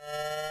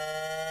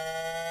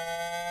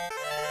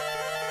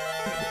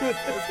Okay.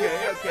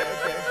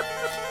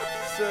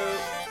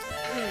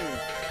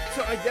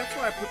 So that's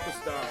why I put this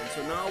down.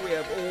 So now we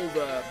have all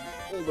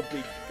the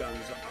big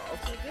guns out.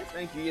 Okay.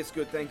 Thank you. Yes,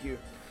 good. Thank you.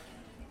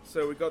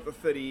 So we got the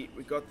 30,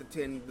 we got the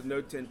 10, the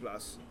Note 10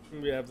 Plus.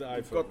 We have the iPhone.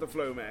 We've got the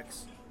Flow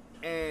Max,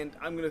 and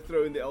I'm going to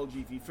throw in the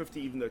LG V50,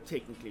 even though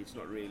technically it's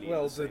not really.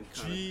 Well, the same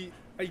kind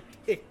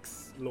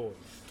G8X launched.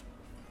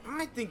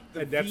 I think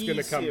the And that's V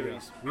gonna come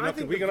series. here. I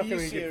think we're the not V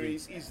gonna get V.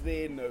 series is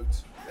their Note.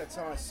 That's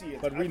how I see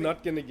it. But I we're think-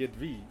 not going to get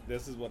V.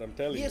 This is what I'm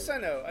telling Yes, you.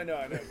 I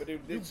know. But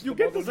You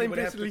get the same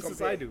press release as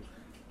I do.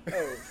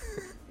 Oh,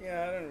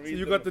 yeah, I don't read. So you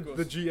them, got of the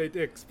course.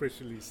 G8X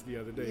press release the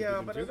other day, Yeah,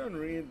 didn't but you? I don't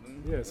read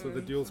them. Yeah, so the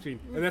dual screen.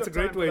 Who's And that's a got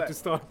great time for way that? to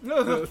start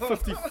the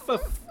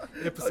 55th I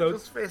episode.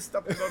 just fessed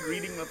up to not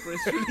reading my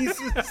press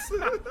releases.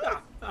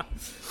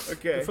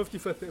 Okay. The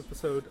 55th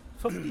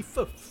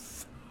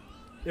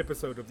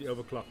episode of the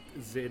Overclock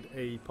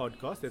ZA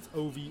podcast. That's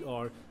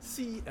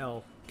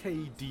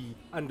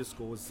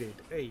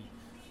OVRCLKD_ZA.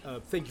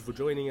 Thank you for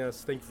joining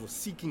us. Thank you for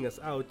seeking us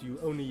out. You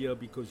only here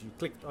because you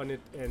clicked on it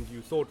and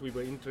you thought we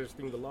were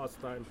interesting the last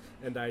time,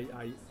 and I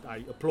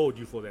applaud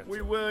you for that.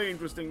 We were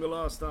interesting the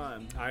last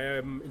time. I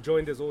am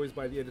joined as always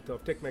by the editor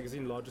of Tech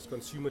Magazine, largest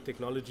consumer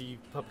technology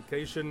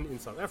publication in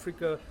South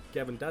Africa,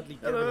 Gavin Dudley.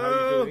 Gavin, how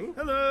are you doing?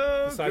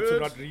 Hello. Besides Good.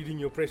 for not reading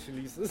your press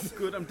releases.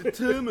 Good. I'm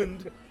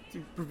determined to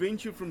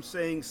prevent you from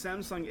saying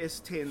Samsung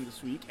S10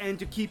 this week and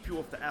to keep you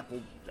off the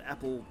Apple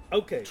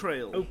Okay.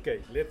 trail. Okay,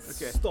 let's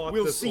Okay. start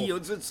We'll this see.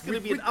 off. It's going to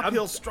be an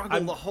uphill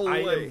struggle the whole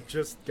I way. am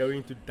just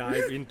going to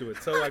dive into it.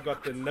 So I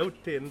got the Note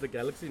 10, the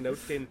Galaxy Note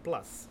 10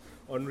 Plus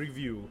on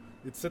review.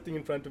 It's sitting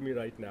in front of me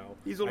right now.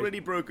 He's already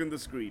broken the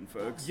screen,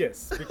 folks.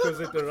 Yes, because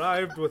it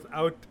arrived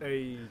without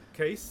a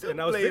case, and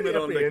I was Blame very it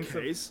on the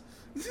apprehensive case.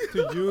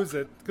 to use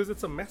it because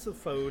it's a massive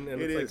phone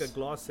and It it's like is. a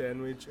glass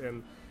sandwich.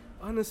 And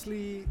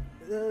honestly,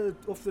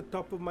 off the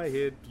top of my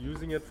head,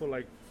 using it for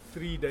like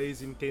 3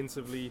 days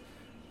intensively,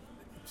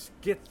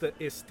 get the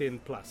S10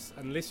 Plus.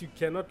 Unless you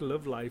cannot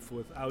live life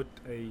without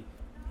a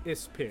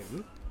S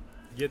Pen,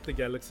 get the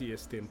Galaxy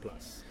S10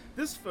 Plus.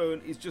 This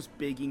phone is just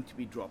begging to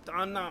be dropped.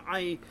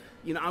 I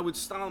would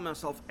style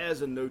myself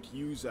as a Note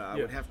user, I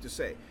Yeah. would have to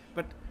say.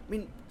 But, I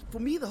mean, for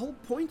me, the whole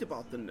point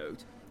about the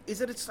Note is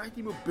that it's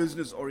slightly more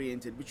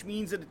business-oriented, which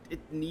means that it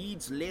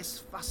needs less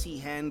fussy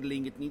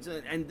handling.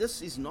 And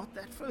this is not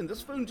that phone.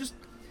 This phone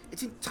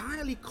it's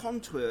entirely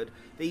contoured.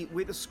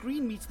 Where the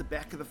screen meets the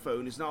back of the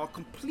phone is now a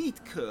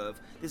complete curve.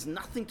 There's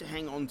nothing to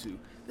hang on to.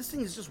 This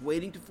thing is just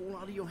waiting to fall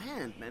out of your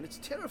hand, man. It's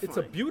terrifying. It's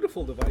a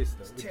beautiful device,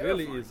 though. It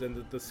really terrifying. is,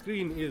 and the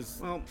screen is.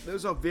 Well,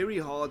 those are very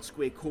hard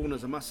square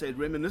corners, I must say,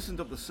 reminiscent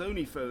of the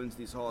Sony phones,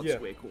 these hard Yeah.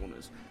 square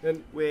corners.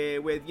 And Where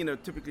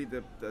typically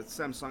the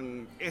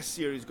Samsung S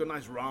series got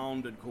nice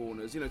rounded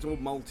corners, it's all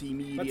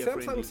multimedia But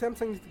friendly.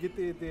 Samsung needs to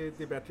get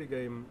their battery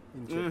game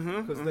in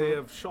check because they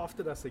have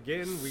shafted us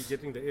again. We're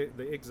getting the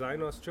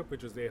Exynos chip,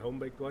 which is their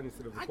home-baked one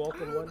instead of the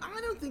Qualcomm one. I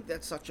don't think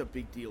that's such a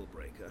big deal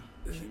breaker.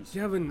 Jeez.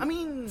 Gavin, I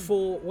mean-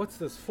 for what's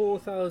this?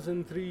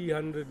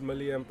 4,300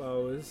 milliamp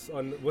hours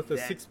with a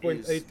That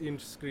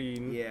 6.8-inch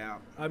screen. Yeah.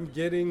 I'm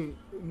getting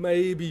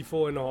maybe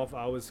 4.5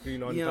 hours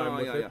screen on time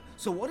with it.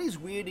 So what is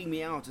weirding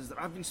me out is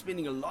that I've been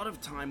spending a lot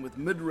of time with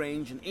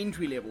mid-range and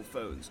entry-level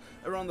phones,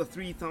 around the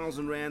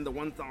 3,000 Rand, the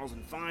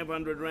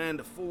 1,500 Rand,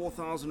 the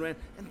 4,000 Rand,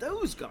 and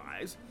those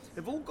guys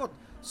have all got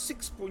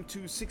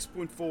 6.2,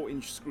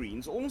 6.4-inch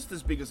screens, almost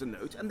as big as a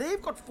Note, and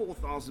they've got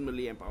 4,000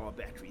 milliamp hour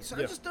batteries. So I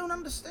Yeah. just don't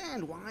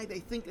understand why they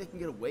think they can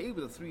get away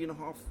with a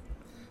 3.5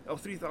 or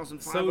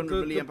 3,500 So the-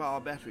 milliamp hour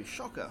battery.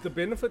 Shocker. The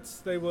benefits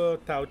they were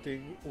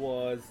touting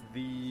was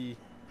they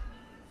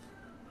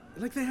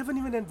haven't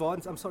even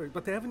advanced. I'm sorry,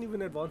 but they haven't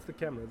even advanced the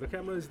camera. The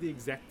camera is the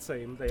exact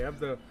same. They have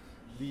the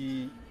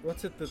the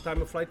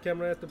time of flight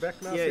camera at the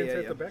back now, sensor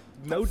at the back.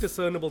 No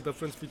discernible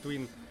difference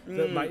between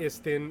my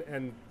S10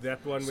 and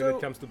that one when So-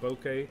 it comes to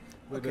bokeh.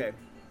 with Okay.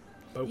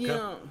 the bokeh.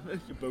 Yeah.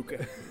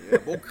 Bokeh. Yeah,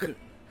 bokeh.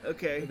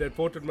 Okay. That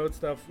portrait mode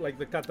stuff, like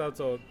the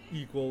cutouts are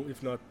equal,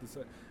 if not the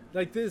same.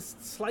 Like there's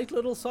slight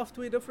little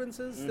software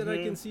differences that I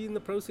can see in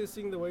the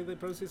processing, the way they're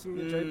processing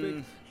the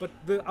JPEG. But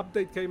the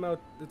update came out.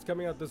 It's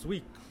coming out this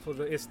week for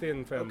the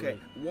S10 family. Okay,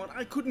 what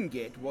I couldn't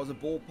get was a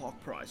ballpark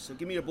price. So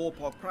give me a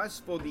ballpark price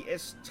for the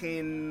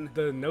S10,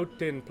 The Note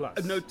 10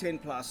 Plus. Note 10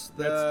 Plus.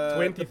 The, That's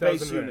 20,000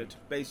 base Rand. unit.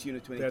 Base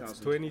unit 20,000. That's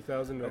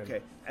 20,000 Rand.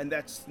 Okay, and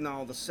that's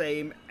now the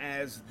same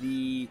as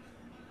the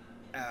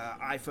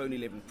iPhone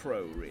 11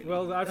 Pro, really.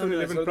 Well, the iPhone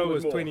 11 so Pro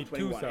is more,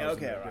 22,000.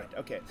 Okay, yeah. right.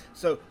 Okay,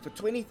 so for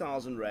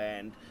 20,000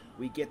 Rand,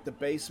 we get the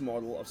base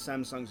model of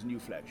Samsung's new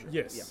flagship.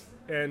 Yes,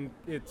 Yeah. and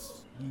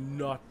it's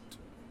not.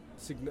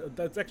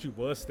 That's actually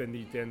worse than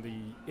the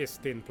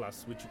S10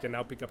 Plus, which you can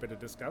now pick up at a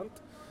discount.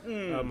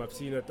 I've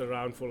seen it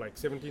around for like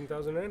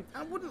 17,000 Rand.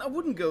 I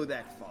wouldn't go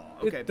that far.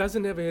 Okay. It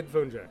doesn't have a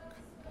headphone jack.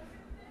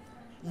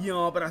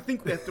 Yeah, but I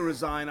think we have to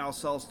resign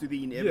ourselves to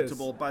the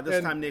inevitable. Yes, By this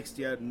and time next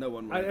year, no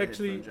one will I have a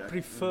actually headphone jack.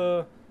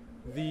 prefer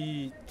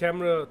the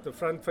camera, the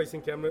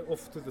front-facing camera,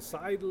 off to the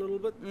side a little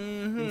bit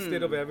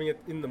instead of having it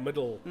in the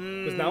middle.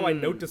 Because now I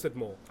notice it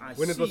more.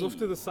 When it was off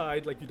to the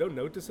side, like you don't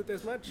notice it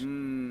as much.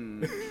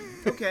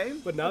 Okay.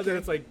 But now that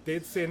it's like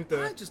dead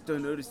center, I just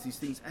don't notice these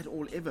things at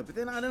all ever. But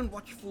then I don't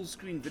watch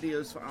full-screen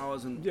videos for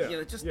hours, and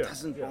it just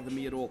doesn't bother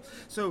me at all.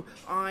 So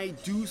I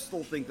do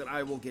still think that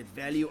I will get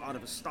value out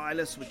of a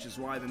stylus, which is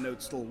why the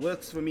Note still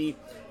works for me.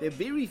 There are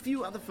very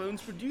few other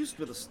phones produced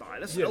with a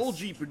stylus.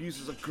 LG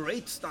produces a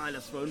great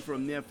stylus phone for a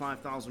mere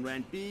 5,000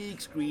 Rand.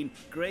 Big screen,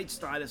 great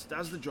stylus,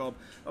 does the job.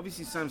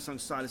 Obviously, Samsung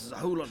stylus is a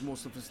whole lot more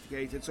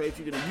sophisticated. So if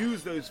you're going to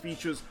use those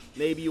features,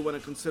 maybe you want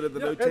to consider the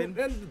Note 10. And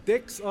the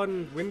DeX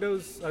on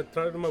Windows, I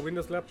tried on my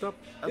Windows laptop.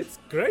 It's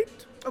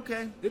great.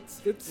 Okay.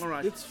 It's all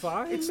right. It's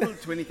fine. It's still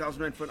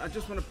 20,000 Rand phone. I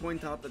just want to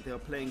point out that they are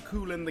playing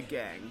Kool and the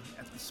Gang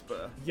at the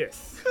Spur.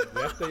 Yes,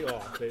 that they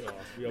are. We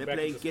are They're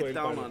playing Get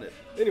Down on it.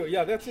 Anyway,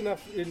 that's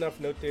enough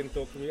Note 10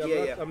 talk for me.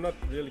 I'm not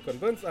really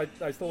convinced. I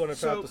still want to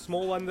try out the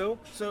small one though.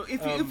 So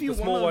if you the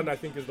small one, I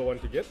think is the one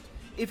to get.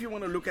 If you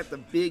want to look at the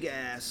big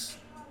ass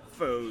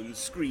phone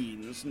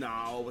screens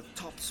now with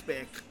top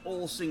spec,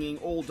 all singing,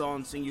 all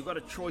dancing, you've got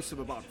a choice of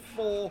about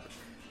 4.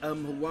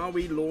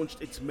 Huawei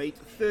launched its Mate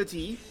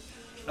 30.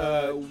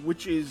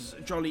 Which is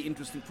a jolly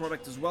interesting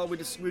product as well.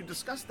 We've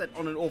discussed that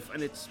on and off,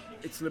 and its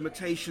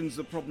limitations,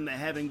 the problem they're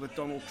having with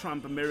Donald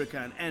Trump, America,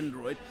 and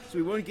Android. So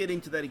we won't get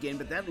into that again,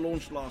 but that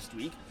launched last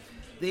week.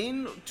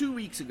 Then 2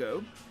 weeks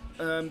ago,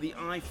 the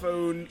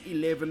iPhone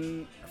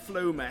 11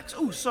 Pro Max.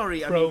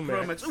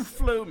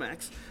 Pro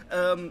Max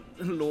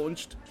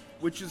launched,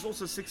 which is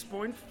also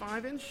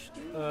 6.5 inch.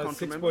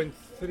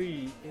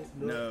 6.3.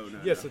 No.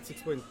 Yes, it's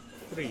 6.3.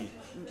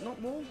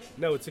 Not more?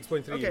 No, it's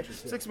 6.3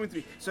 inches.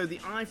 6.3. So the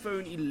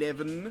iPhone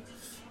 11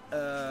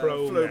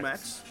 Pro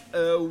Max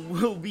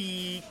will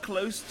be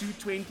close to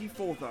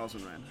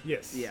 24,000 Rand.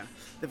 Yes. Yeah.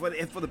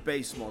 For the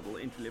base model,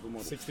 entry-level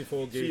model.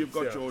 64 gigs. So you've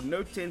got your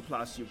Note 10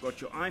 Plus, you've got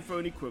your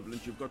iPhone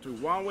equivalent, you've got your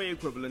Huawei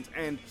equivalent,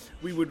 and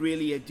we would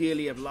really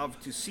dearly have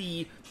loved to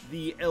see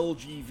the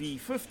LG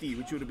V50,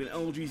 which would have been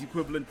LG's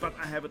equivalent, but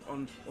I have it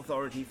on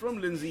authority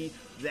from Lindsay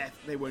that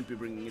they won't be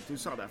bringing it to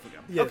South Africa.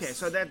 Yes. Okay,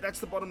 so that's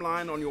the bottom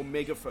line on your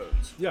mega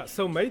phones. Yeah,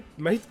 so Mate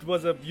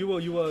was you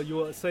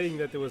were saying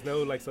that there was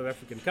no like South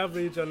African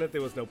coverage on it,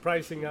 there was no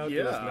pricing out,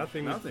 there was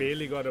nothing. We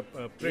barely got a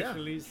press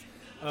release.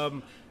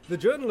 The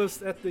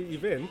journalist at the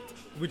event,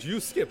 which you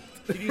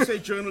skipped. Did you say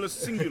journalist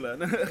singular?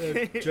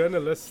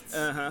 Journalists,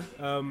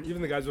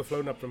 even the guys who were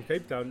flown up from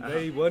Cape Town,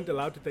 they weren't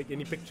allowed to take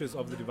any pictures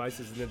of the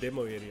devices in the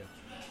demo area.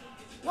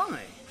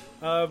 Why?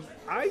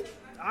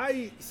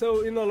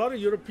 So in a lot of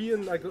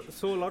European, I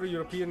saw a lot of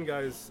European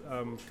guys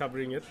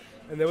covering it,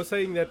 and they were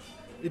saying that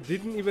it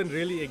didn't even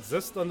really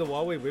exist on the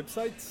Huawei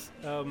websites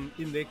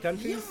in their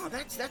countries.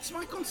 Yeah, that's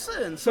my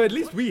concern. So at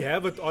least we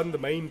have it on the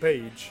main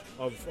page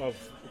of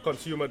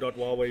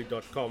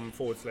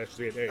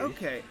consumer.huawei.com/ZA.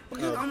 Okay,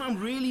 because I'm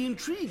really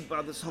intrigued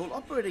by this whole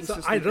operating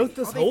system. I wrote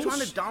this Are they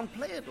trying to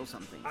downplay it or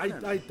something?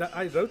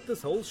 I wrote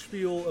this whole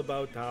spiel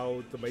about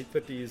how the Mate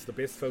 30 is the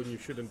best phone you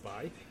shouldn't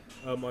buy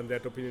on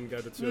that opinion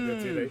guide at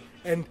ZA.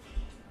 And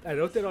I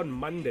wrote that on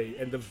Monday,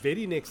 and the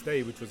very next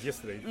day, which was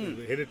yesterday,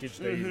 the Heritage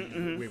Day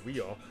where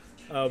we are,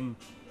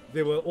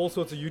 there were all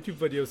sorts of YouTube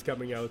videos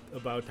coming out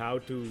about how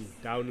to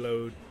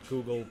download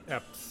Google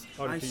apps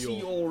onto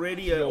your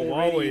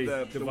Huawei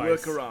the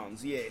device.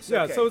 workarounds. Yes.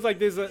 Yeah, okay. so it's like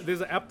there's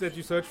an app that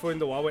you search for in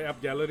the Huawei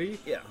app gallery.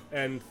 Yeah.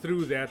 And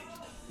through that,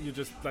 you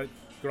just like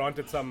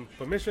granted some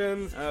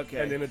permissions. Okay.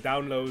 And then it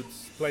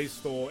downloads Play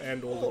Store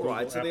and all the Google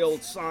apps. So the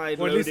old side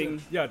loading.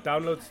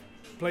 Downloads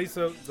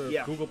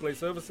Google Play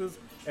services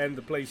and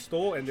the Play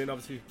Store, and then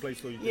obviously Play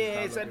Store you can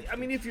Yes, and I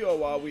mean, if you're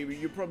Huawei,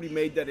 you probably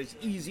made that as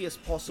easy as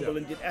possible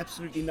and did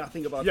absolutely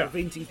nothing about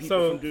preventing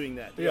people from doing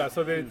that.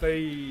 So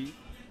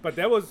but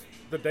that was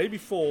the day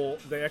before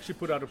they actually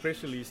put out a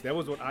press release. That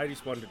was what I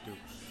responded to,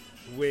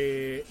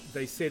 where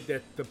they said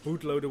that the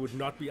bootloader would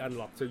not be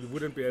unlocked, so you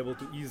wouldn't be able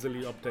to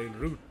easily obtain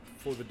root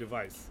for the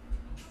device.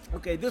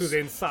 Okay, to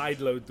then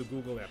sideload the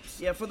Google apps.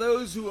 Yeah, for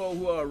those who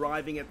are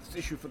arriving at this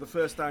issue for the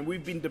first time,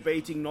 we've been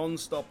debating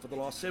non-stop for the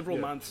last several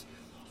months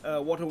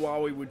what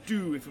Huawei would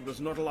do if it was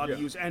not allowed to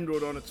use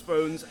Android on its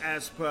phones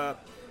as per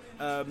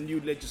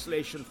new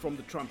legislation from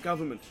the Trump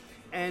government.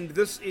 And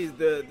this is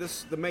the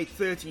Mate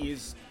 30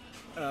 is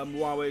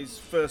Huawei's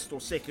first or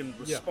second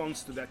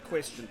response to that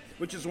question,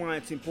 which is why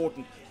it's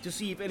important to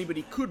see if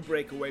anybody could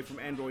break away from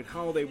Android,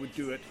 how they would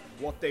do it,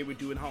 what they would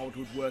do, and how it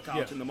would work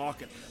out in the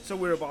market. So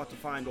we're about to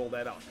find all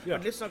that out.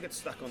 But let's not get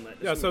stuck on that.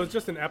 So it's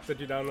just an app that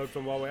you download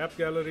from Huawei App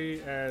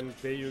Gallery, and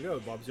there you go,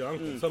 Bob's your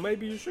uncle. So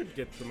maybe you should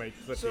get the Mate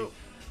 30.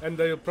 And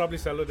they'll probably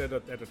sell it at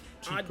a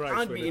cheap price.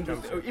 I'd be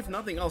interested. If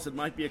nothing else, it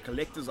might be a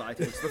collector's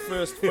item. It's the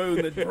first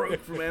phone that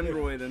broke from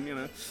Android,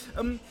 and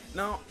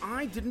Now,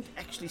 I didn't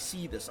actually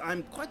see this.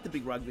 I'm quite the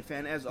big rugby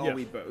fan, as are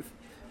we both.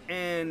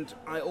 And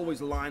I always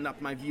line up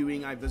my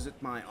viewing. I visit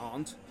my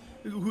aunt,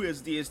 who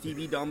has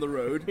DSTV down the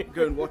road.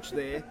 Go and watch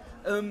there.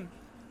 And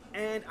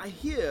I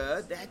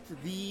hear that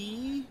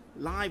the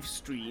live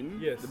stream,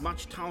 the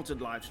much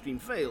touted live stream,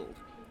 failed.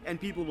 and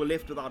people were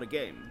left without a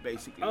game,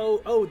 basically.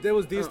 Oh, there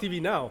was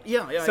DSTV Now.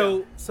 Yeah.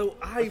 So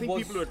I think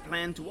people had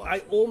planned to watch.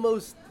 I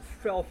almost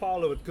fell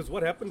foul of it, because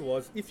what happened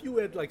was, if you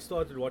had like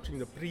started watching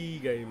the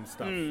pre-game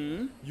stuff,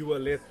 you were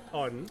let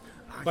on.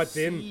 But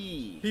then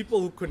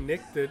people who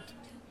connected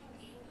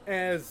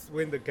as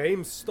when the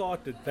game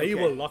started, they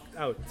were locked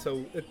out.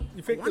 So it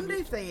effectively, I wonder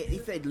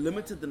if they'd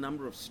limited the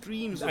number of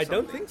streams or I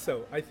something. don't think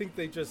so. I think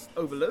they just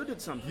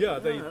overloaded something. Yeah,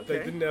 they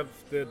didn't have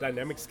the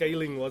dynamic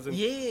scaling wasn't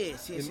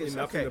yes,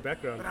 enough in the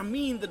background. But I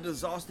mean the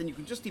disaster, and you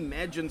can just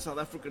imagine South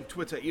African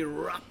Twitter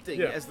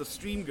erupting as the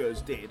stream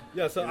goes dead.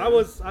 Yeah, so I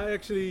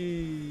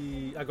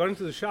got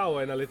into the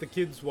shower and I let the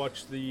kids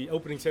watch the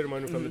opening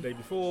ceremony from the day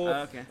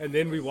before, and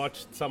then we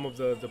watched some of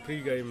the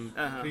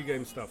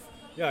pre-game stuff.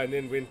 Yeah, and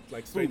then went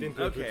like straight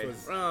into it,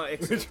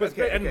 which was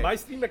great. And my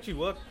stream actually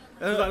worked.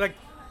 I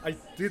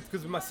did,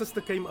 because my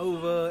sister came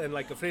over and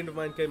like a friend of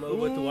mine came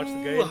over to watch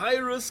the game. High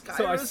risk.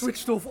 I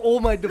switched off all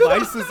my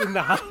devices in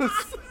the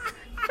house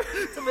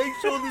to make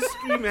sure the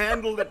stream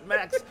handled at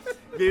max.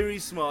 Very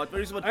smart.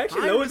 I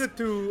actually lowered it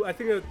to, I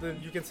think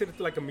you can set it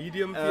to like a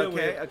medium tier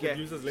where it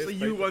uses less. So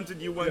you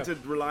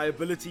wanted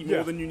reliability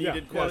more than you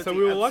needed quality. So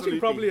we were watching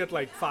probably at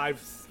like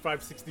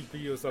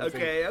 560p or something.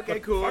 Okay,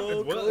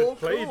 cool. It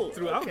played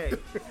throughout. Okay.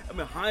 I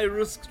mean, high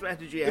risk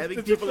strategy,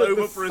 having people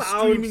over for a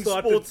streaming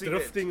sports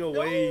drifting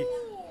away.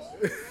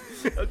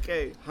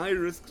 Okay, high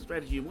risk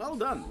strategy. Well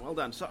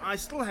done. So I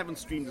still haven't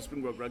streamed the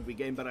Springbok rugby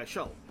game, but I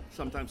shall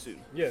sometime soon.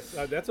 Yes,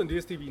 that's on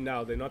DSTV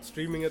now. They're not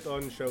streaming it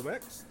on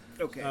Showmax.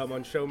 Okay.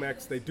 On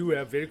Showmax, they do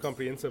have very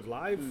comprehensive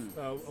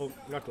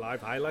not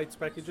live highlights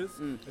packages,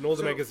 and all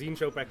the magazine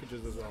show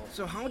packages as well.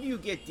 So how do you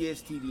get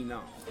DSTV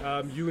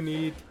now? You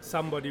need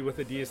somebody with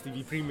a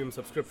DSTV premium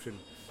subscription,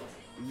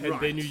 and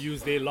then you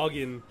use their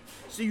login.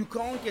 So you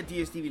can't get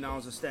DSTV now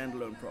as a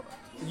standalone product.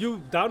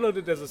 You download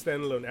it as a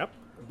standalone app,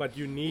 but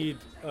you need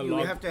you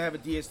have to have a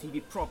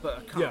DSTV proper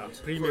account.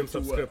 Yeah, premium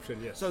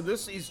subscription. Yes. So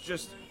this is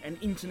just an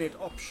internet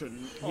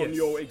option on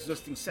your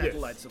existing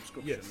satellite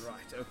subscription,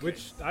 right? Okay.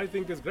 Which I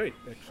think is great,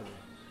 actually.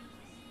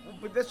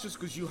 But that's just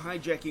because you're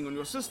hijacking on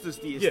your sister's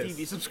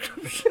DSTV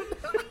subscription.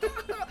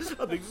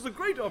 I think this is a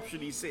great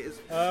option, he says.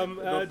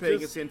 Not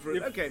paying a cent for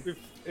it. If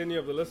any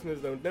of the listeners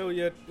don't know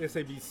yet,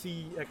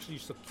 SABC actually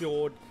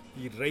secured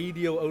the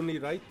radio-only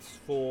rights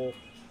for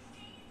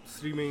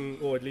streaming,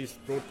 or at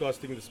least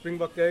broadcasting, the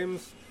Springbok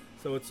games.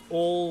 So it's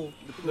all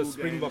the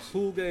Springbok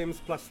pool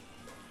games plus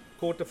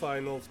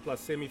quarterfinals plus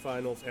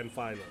semi-finals and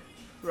final.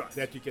 Right.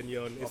 That you can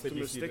hear on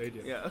SABC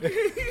radio. Yeah. Okay.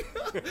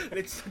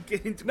 Let's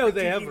get into. No,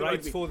 they have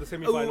rights for the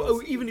semi-finals.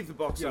 Oh, even if the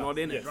Boks are not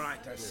in it. Right.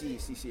 I see.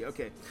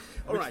 Okay.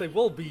 All right. Which they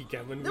will be,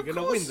 Gavin. We're going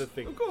to win the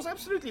thing. Of course,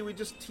 absolutely. We're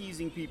just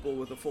teasing people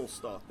with a false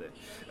start there.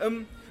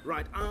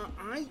 Right.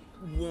 I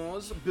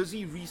was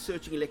busy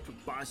researching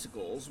electric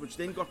bicycles, which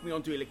then got me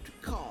onto electric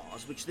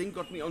cars, which then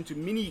got me onto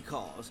mini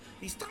cars.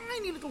 These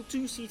tiny little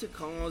two-seater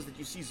cars that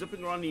you see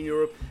zipping around in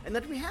Europe, and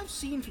that we have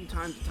seen from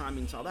time to time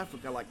in South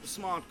Africa, like the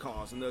smart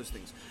cars and those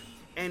things.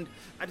 And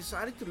I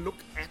decided to look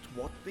at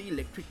what the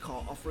electric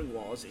car offering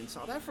was in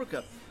South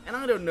Africa. And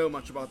I don't know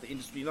much about the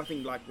industry,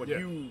 nothing like what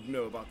you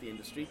know about the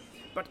industry.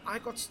 But I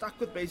got stuck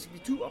with basically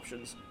two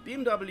options,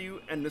 BMW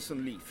and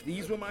Nissan Leaf.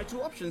 These were my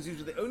two options. These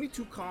were the only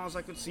two cars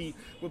I could see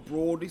were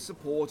broadly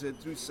supported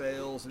through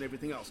sales and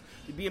everything else.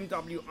 The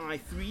BMW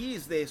i3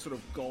 is their sort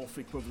of Golf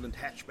equivalent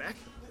hatchback,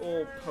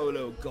 or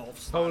Polo Golf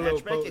style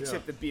hatchback,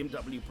 except at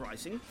BMW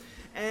pricing.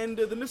 And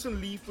the Nissan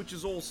Leaf, which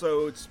is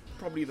also, it's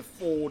probably the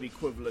Ford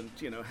equivalent,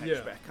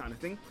 hatchback kind of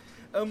thing.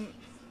 I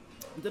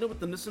don't know what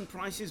the Nissan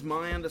price is.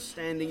 My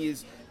understanding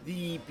is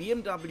the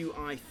BMW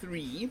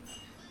i3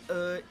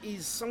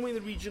 is somewhere in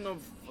the region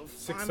of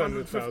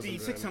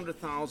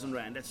 600,000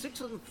 Rand. That's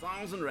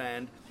 600,000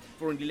 Rand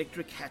for an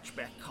electric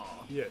hatchback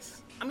car.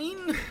 Yes. I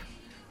mean,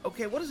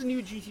 okay, what does a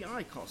new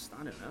GTI cost?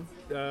 I don't know.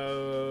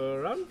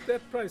 Around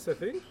that price, I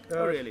think.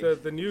 Really?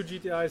 The new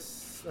GTI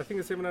is, I think,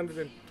 is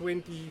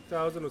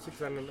 720,000 or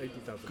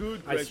 680,000.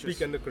 Good I gracious.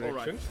 speak under correction.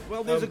 All right.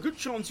 Well, there's a good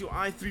chance your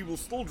i3 will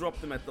still drop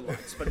them at the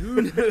lights, but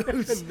who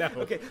knows? No.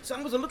 Okay, so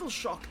I was a little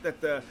shocked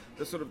that the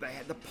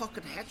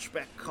pocket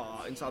hatchback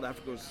car in South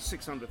Africa was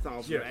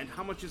 600,000 Rand.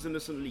 How much is a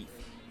Nissan Leaf?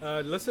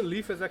 Nissan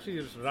Leaf has actually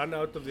just run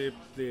out of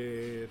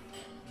the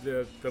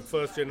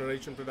first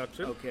generation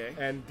production,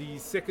 and the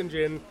second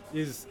gen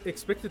is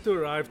expected to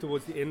arrive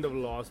towards the end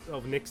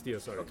of next year.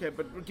 Sorry. Okay,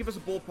 but give us a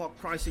ballpark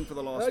pricing for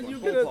the last one.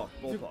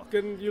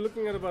 Ballpark. You're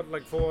looking at about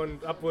like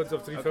upwards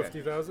of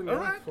 350,000. All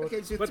right.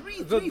 Okay, so but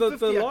 350.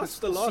 The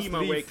last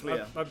Leaf,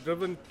 I've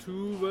driven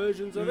two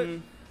versions of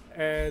it.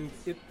 And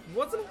it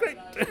wasn't great.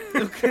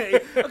 okay,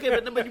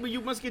 but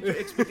you must get your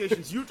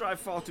expectations. You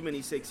drive far too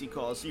many sexy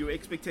cars, so your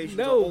expectations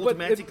are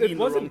automatically in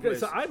the wrong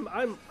place. So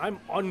I'm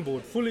on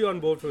board, fully on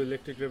board for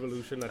Electric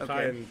Revolution. I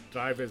try and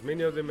drive as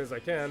many of them as I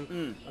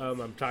can.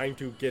 I'm trying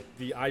to get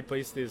the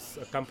iPace. There's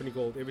a company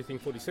called Everything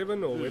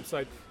 47 or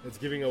website that's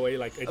giving away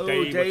like a day.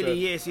 Oh, daily,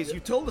 yes.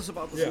 You told us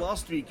about this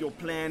last week. Your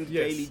planned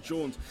daily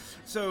jaunt.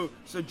 So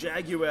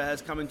Jaguar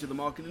has come into the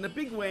market in a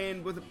big way,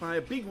 and by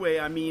a big way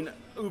I mean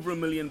over $1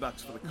 million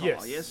for the car.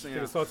 car. Yes.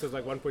 It starts as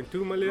like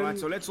 1.2 million. Right,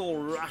 so let's all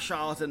rush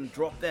out and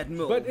drop that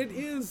mill. But it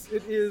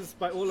is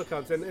by all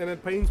accounts, and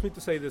it pains me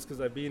to say this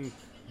because I've been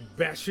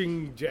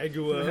bashing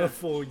Jaguar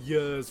for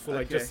years for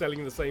like just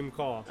selling the same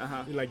car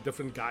in like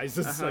different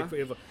guises like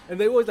forever, and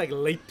they're always like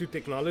late to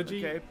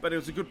technology. Okay, but it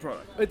was a good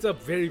product. It's a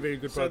very, very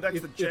good So product.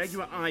 that's the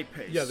Jaguar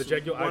I-Pace. Yeah, the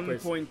Jaguar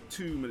I-Pace.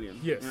 1.2 million.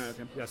 Yes.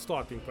 Okay. Yeah,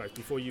 starting price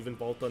before you even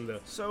bolt on the.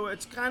 So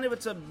it's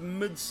a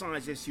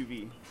mid-size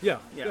SUV. Yeah.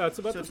 Yeah. It's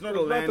about, So it's the, not a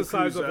about Land the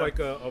size Cruiser. of like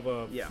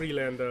a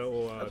Freelander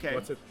or Okay.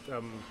 what's it?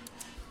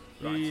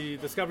 The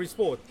Discovery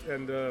Sport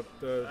and the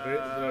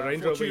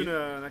Range Rover.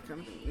 Fortuner, that kind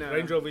of thing. No.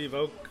 Range Rover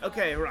Evoque.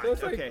 Okay, right. So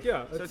it's like, okay.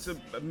 yeah, So it's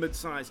a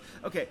mid-size.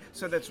 Okay,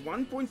 so that's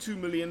 1.2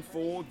 million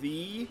for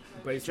the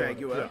Base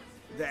Jaguar. model,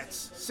 yeah.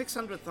 That's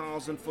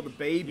 600,000 for the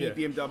baby Yeah.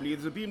 BMW.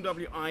 There's a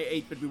BMW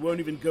i8, but we won't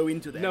even go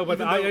into that. No, but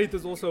Even the though- i8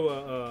 is also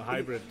a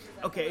hybrid.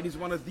 Okay, it is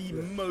one of the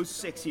most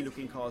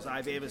sexy-looking cars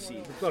I've ever seen.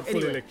 It's not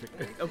fully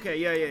electric. Okay,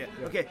 yeah.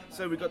 Okay,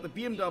 so we've got the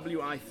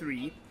BMW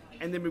i3,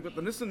 and then we've got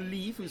the Nissan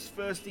Leaf, whose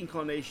first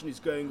incarnation is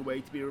going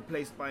away to be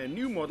replaced by a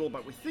new model,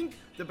 but we think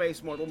the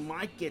base model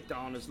might get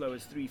down as low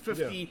as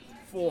 350,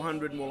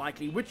 400 more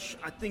likely, which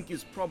I think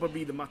is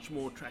probably the much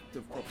more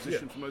attractive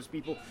proposition for most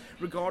people,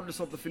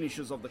 regardless of the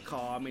finishes of the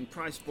car. I mean,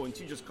 price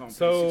points, you just can't pay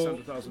So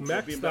 600,000 for a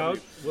maxed BMW. out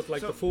with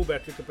like So- the full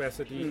battery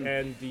capacity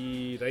and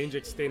the range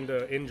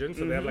extender engine,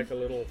 so they have like a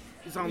little.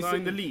 It's on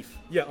the Leaf.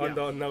 Yeah, on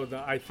the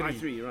i3.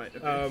 i3, right.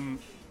 Okay.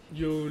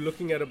 You're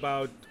looking at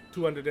about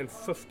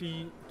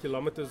 250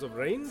 kilometers of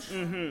range,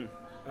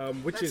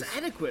 which That's is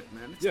adequate,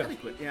 man. It's yeah.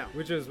 adequate, yeah.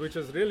 which is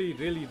really,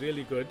 really,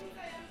 really good.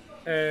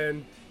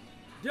 And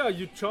yeah,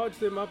 you charge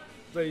them up.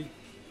 They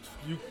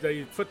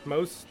fit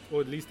most,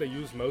 or at least they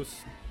use most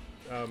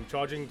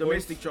charging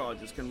Domestic points.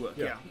 chargers can work,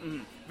 Yeah.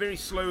 Very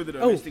slow, the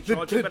domestic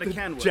charging, but it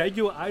can work.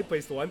 Jaguar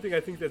I-Pace, the one thing I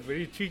think that's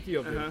very cheeky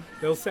of them,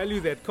 they'll sell you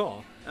that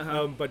car,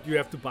 but you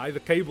have to buy the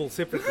cable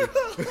separately.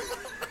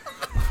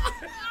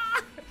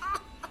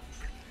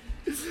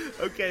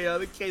 Okay,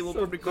 the cable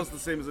probably costs the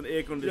same as an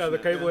air conditioner. Yeah, the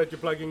cable that you're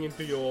plugging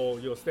into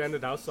your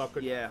standard house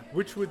socket, Yeah.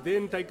 which would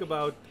then take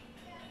about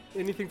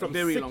anything from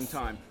very 6 long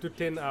time. to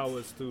 10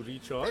 hours to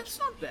recharge. That's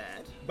not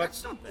bad. But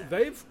That's not bad.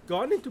 they've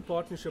gone into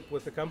partnership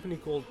with a company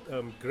called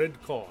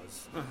Grid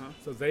Cars.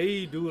 So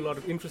they do a lot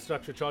of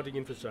infrastructure, charging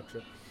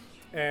infrastructure.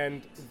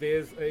 And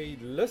there's a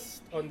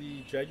list on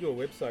the Jaguar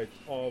website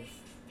of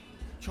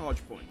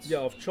Charge points.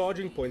 of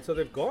charging points. So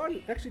they've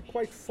gone actually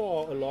quite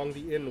far along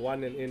the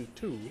N1 and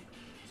N2.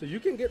 So you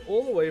can get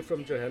all the way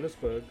from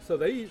Johannesburg. So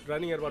they're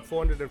running at about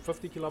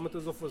 450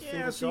 kilometers of a Yeah,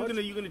 single so charge.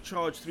 you're gonna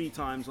charge 3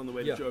 times on the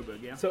way to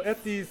Joburg, yeah? So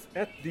at these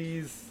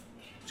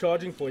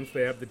charging points,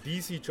 they have the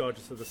DC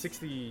chargers, so the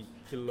 60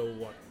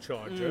 kilowatt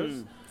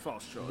chargers,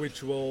 Fast charge.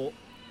 which will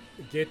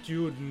get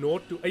you 0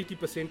 to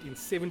 80% in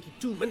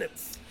 72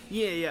 minutes.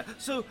 Yeah.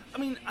 So, I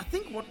mean, I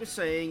think what we're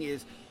saying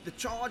is the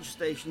charge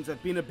stations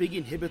have been a big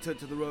inhibitor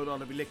to the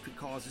rollout of electric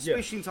cars,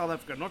 especially in South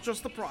Africa, not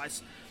just the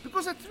price.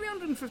 Because at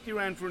 350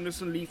 Rand for a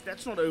Nissan Leaf,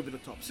 that's not over the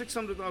top.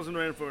 600,000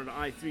 Rand for an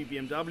i3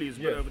 BMW is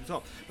a bit over the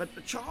top. But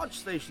the charge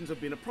stations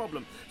have been a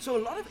problem. So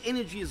a lot of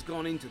energy has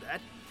gone into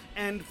that.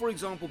 And for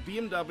example,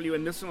 BMW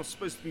and Nissan are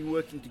supposed to be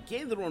working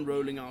together on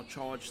rolling out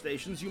charge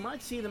stations. You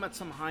might see them at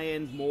some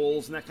high-end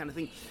malls and that kind of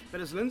thing.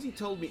 But as Lindsay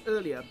told me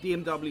earlier,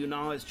 BMW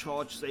now has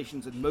charge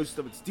stations at most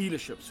of its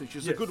dealerships, which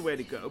is a good way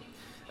to go.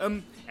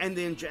 And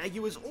then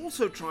Jaguar is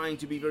also trying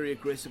to be very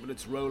aggressive in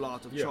its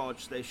rollout of charge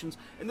stations,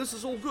 and this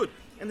is all good.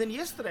 And then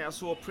yesterday I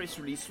saw a press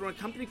release from a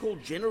company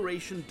called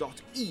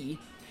Generation.E,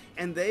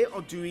 and they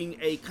are doing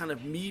a kind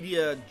of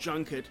media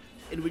junket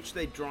in which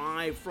they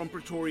drive from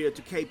Pretoria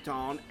to Cape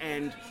Town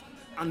and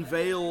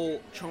unveil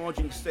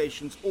charging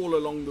stations all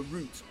along the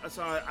route.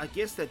 So I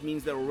guess that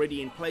means they're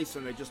already in place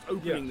and they're just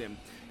opening them.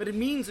 But it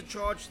means the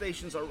charge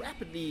stations are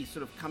rapidly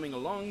sort of coming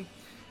along.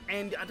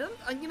 And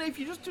if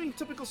you're just doing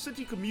typical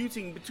city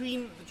commuting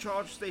between the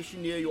charge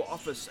station near your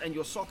office and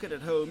your socket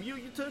at home, you're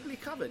totally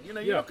covered. You're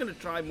not going to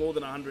drive more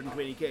than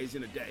 120 k's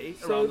in a day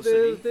around the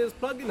city. There's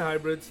plug-in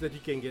hybrids that you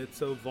can get.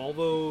 So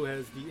Volvo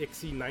has the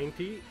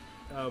XC90,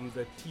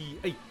 the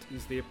T8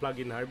 is their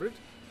plug-in hybrid.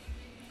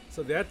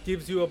 So that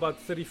gives you about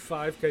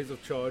 35 k's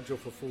of charge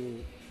of a full,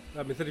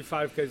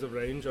 35 k's of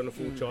range on a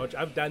full charge.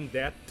 I've done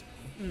that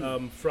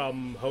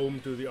from home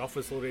to the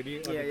office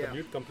already on a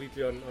commute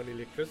completely on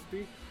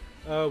electricity.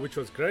 Which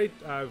was great.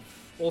 I've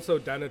also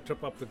done a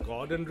trip up the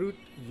garden route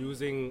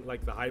using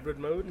like the hybrid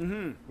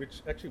mode,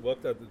 which actually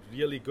worked out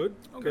really good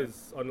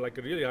because on like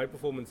a really high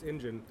performance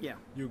engine,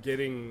 you're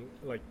getting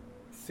like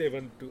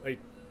 7 to 8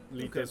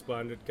 liters per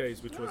 100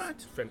 k's, which was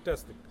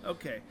fantastic.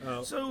 Okay.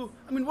 So,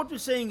 I mean, what we're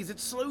saying is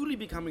it's slowly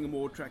becoming a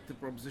more attractive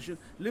proposition.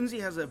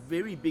 Lindsay has a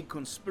very big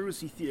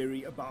conspiracy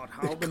theory about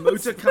how the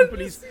motor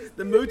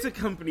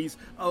companies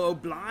are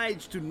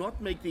obliged to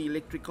not make the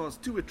electric cars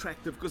too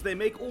attractive because they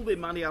make all their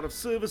money out of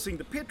servicing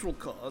the petrol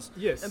cars.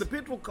 Yes. And the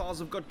petrol cars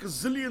have got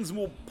gazillions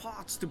more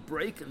parts to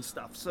break and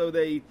stuff. So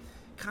they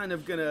kind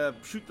of gonna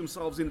shoot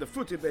themselves in the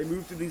foot if they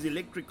move to these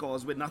electric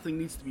cars where nothing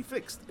needs to be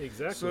fixed.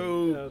 Exactly.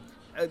 So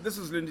this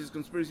is Lindsay's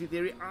conspiracy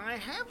theory. I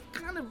have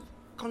kind of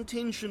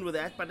contention with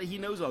that, but he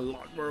knows a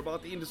lot more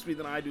about the industry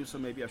than I do, so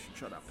maybe I should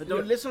shut up. But Yeah.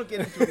 let's not get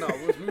into it now.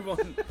 Let's move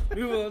on.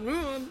 Move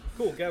on.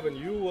 Cool, Gavin,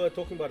 you were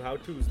talking about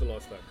how-tos the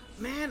last time.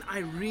 Man, I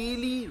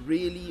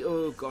really,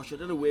 oh gosh, I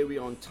don't know where we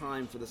are on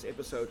time for this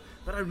episode,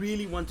 but I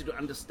really wanted to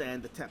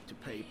understand the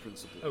tap-to-pay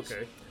principles.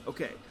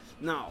 Okay,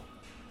 now,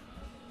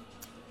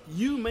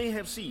 you may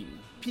have seen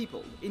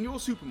people in your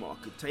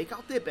supermarket take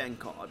out their bank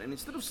card, and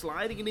instead of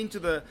sliding it into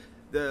the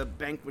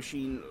bank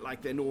machine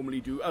like they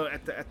normally do,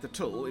 at the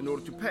till in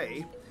order to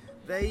pay,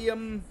 they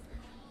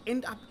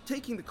end up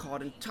taking the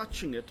card and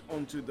touching it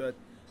onto the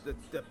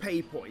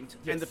pay point,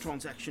 Yes. and the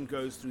transaction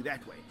goes through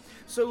that way.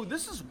 So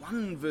this is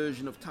one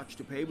version of touch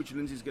to pay, which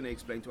Lindsay's going to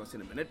explain to us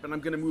in a minute, but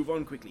I'm going to move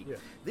on quickly. Yeah.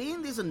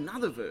 Then there's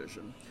another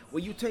version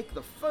where you take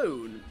the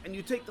phone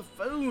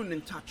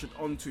and touch it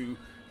onto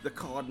the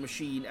card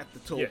machine at the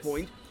till Yes.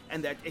 point,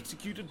 and that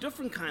execute a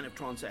different kind of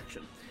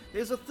transaction.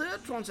 There's a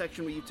third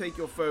transaction where you take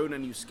your phone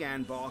and you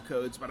scan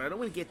barcodes, but I don't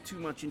want to get too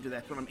much into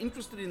that, but I'm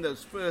interested in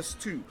those first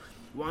two.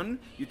 One,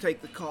 you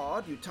take the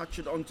card, you touch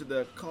it onto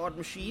the card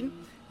machine,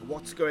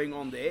 what's going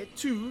on there.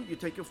 Two, you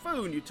take your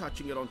phone, you're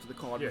touching it onto the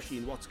card Yes.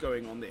 machine, what's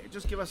going on there.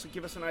 Just give us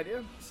an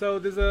idea. So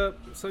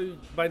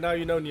by now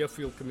you know near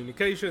field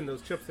communication,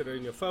 those chips that are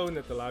in your phone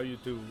that allow you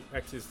to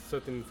access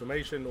certain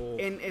information or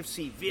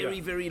NFC, very,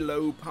 Yeah. very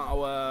low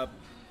power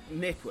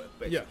network,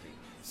 basically. Yeah.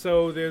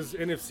 So there's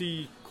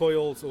NFC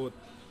coils or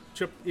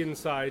chip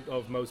inside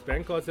of most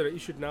bank cards that are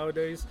issued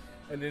nowadays,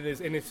 and then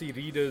there's NFC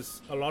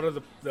readers. A lot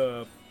of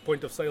the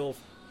point of sale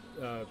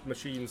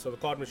machines, so the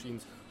card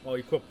machines, are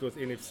equipped with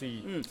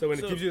NFC. So when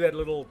it So- gives you that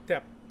little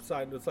tap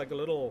sign, it's like a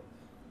little,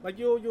 like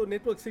your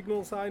network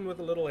signal sign with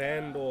a little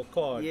hand or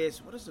card.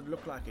 Yes, what does it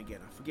look like again?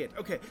 I forget.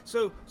 Okay,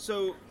 so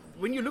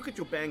when you look at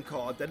your bank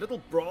card, that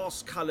little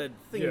brass colored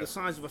thing Yeah. the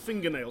size of a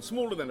fingernail,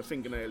 smaller than a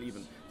fingernail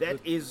even, that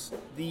is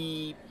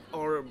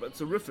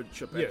it's a RFID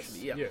chip Yes,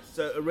 actually, yeah. yes.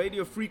 So a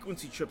radio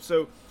frequency chip.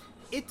 So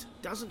it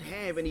doesn't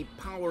have any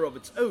power of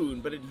its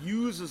own, but it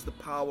uses the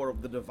power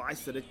of the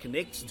device that it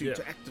connects to Yeah.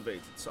 to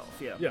activate itself.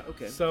 Yeah. Yeah.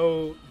 Okay.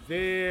 So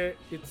there,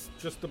 it's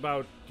just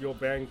about your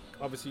bank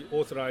obviously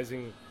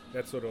authorizing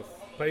that sort of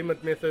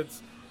payment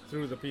methods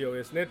through the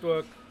POS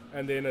network,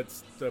 and then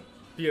it's the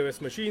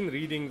POS machine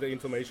reading the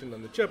information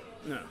on the chip,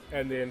 No.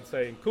 and then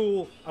saying,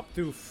 "Cool, up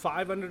to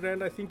 500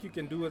 rand, I think you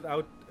can do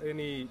without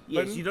any."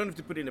 Yes, PIN." you don't have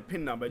to put in a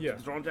PIN number. Yeah.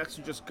 The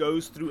transaction just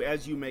goes through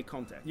as you make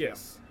contact. Yeah.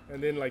 Yes,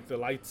 and then like the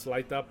lights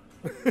light up.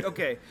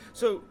 Okay,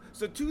 so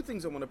two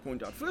things I want to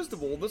point out. First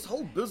of all, this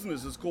whole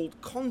business is called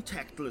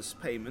contactless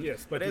payment.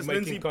 Yes, but as you're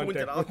Lindsay making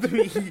pointed contact. out to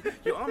me,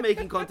 you are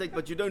making contact,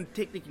 but you don't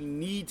technically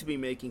need to be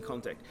making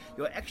contact.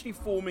 You're actually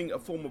forming a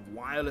form of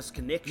wireless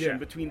connection Yeah.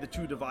 between the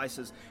two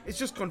devices. It's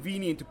just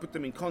convenient to put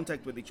them in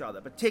contact with each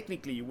other, but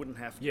technically you wouldn't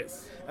have to.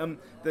 Yes.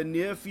 The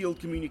near field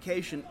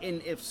communication,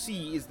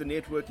 NFC, is the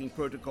networking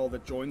protocol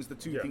that joins the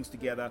two Yeah. things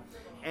together,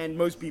 and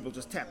most people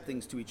just tap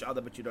things to each other,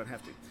 but you don't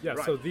have to. Yeah,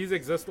 Right. so these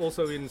exist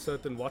also in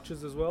certain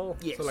watches as well.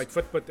 Yes. So like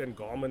Fitbit and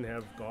Garmin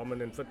have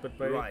Garmin and Fitbit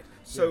Pay. Right.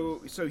 So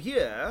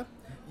here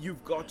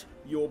you've got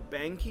your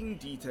banking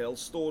details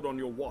stored on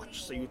your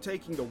watch. So you're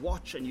taking the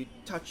watch and you're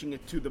touching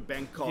it to the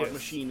bank card Yes.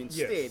 machine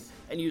instead, Yes.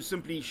 and you're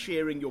simply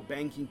sharing your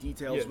banking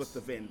details Yes. with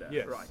the vendor.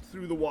 Yes. Right.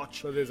 Through the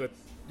watch. So there's Okay.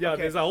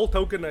 there's a whole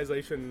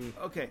tokenization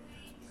Okay.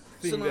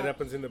 thing So that now-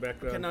 happens in the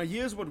background. Okay, now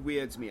here's what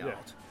weirds me Yeah.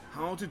 out.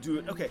 How to do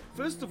it. Okay,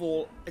 first of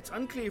all, it's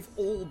unclear if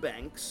all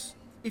banks,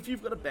 if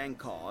you've got a bank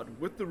card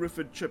with the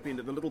RFID chip in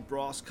it, the little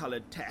brass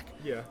colored tack,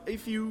 Yeah.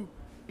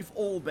 if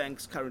all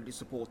banks currently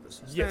support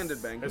this. Yes,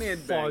 Standard Bank, as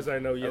Nedbank. far as I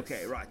know, yes.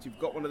 Okay, right. You've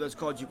got one of those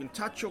cards. You can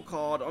touch your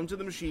card onto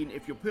the machine.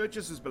 If your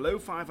purchase is below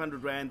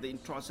 500 rand, the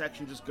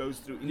transaction just goes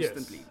through Yes.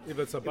 instantly. If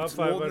it's If above it's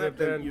more than 500, that,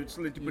 then then you'd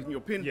still need to put in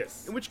your PIN.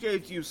 Yes. In which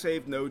case, you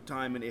save no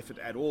time and effort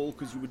at all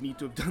because you would need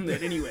to have done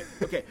that anyway.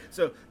 Okay,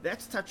 so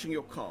that's touching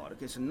your card.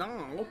 Okay, so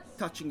now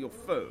touching your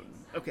phone.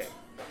 Okay,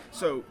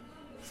 so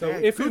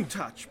if good in-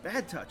 touch,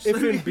 bad touch.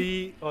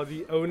 FNB are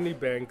the only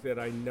bank that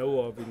I know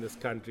of in this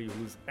country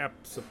whose app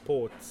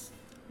supports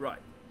Right.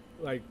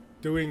 like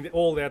doing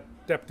all that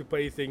tap to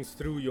pay things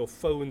through your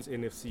phone's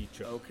NFC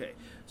chip. Okay,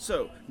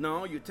 so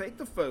now you take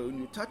the phone,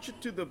 you touch it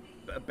to the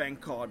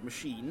bank card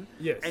machine,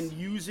 Yes. and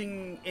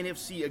using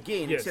NFC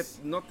again, Yes.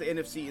 except not the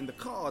NFC in the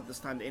card, this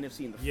time the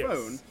NFC in the Yes.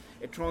 phone,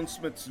 it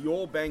transmits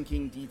your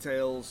banking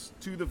details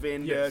to the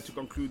vendor Yes. to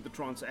conclude the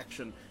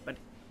transaction, but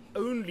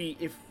only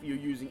if you're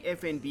using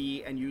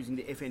FNB and using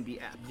the FNB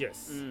app.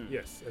 Yes,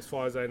 yes. As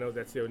far as I know,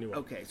 that's the only one.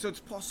 Okay, so it's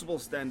possible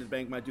Standard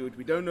Bank might do it.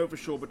 We don't know for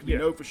sure, but we Yeah.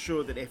 know for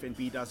sure that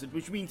FNB does it,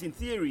 which means in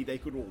theory they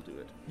could all do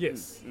it.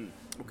 Yes.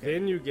 Okay.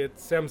 Then you get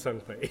Samsung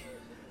Pay.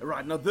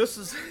 Right, now this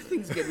is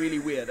things get really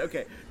weird.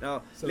 Okay,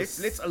 now So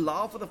let's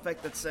allow for the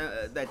fact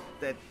that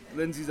that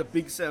Lindsay's a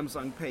big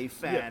Samsung Pay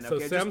fan. Yeah, so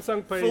okay, Samsung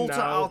just Pay filter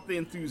now out the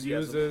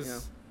enthusiasm.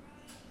 uses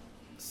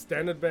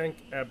Standard Bank,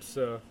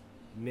 ABSA,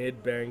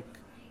 Nedbank,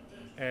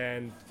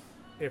 and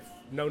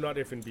not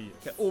FNB.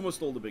 Okay,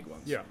 almost all the big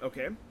ones. Yeah.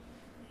 Okay.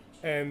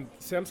 And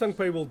Samsung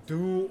Pay will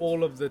do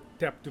all of the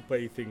tap to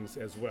pay things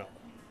as well.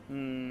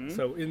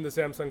 So in the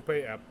Samsung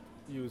Pay app,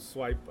 you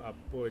swipe up,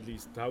 or at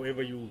least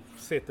however you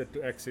set it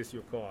to access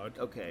your card.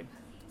 Okay.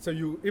 So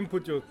you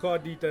input your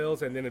card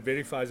details, and then it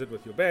verifies it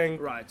with your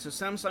bank. Right, so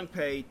Samsung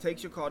Pay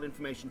takes your card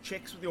information,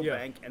 checks with your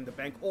bank, and the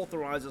bank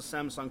authorizes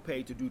Samsung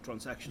Pay to do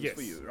transactions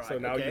for you. Right. So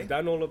now you've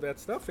done all of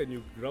that stuff, and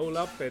you roll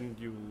up, and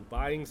you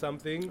buying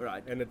something,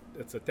 right, and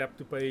it's a tap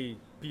to pay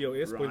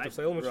POS, point of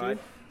sale machine. Right.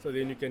 So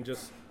then you can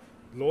just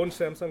launch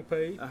Samsung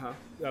Pay,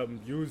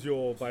 use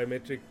your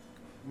biometric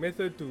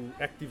method to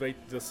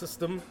activate the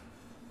system.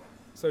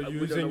 So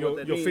using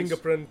your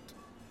fingerprint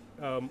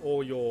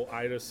or your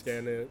iris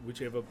scanner,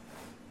 whichever.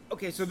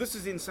 Okay, so this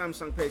is in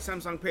Samsung Pay.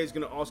 Samsung Pay is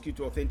going to ask you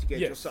to authenticate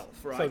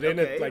yourself, right? So then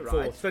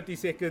for 30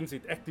 seconds,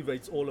 it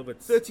activates all of it.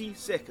 30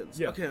 seconds?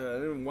 Yeah. Okay, I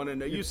don't want to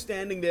know. You're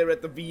standing there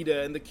at the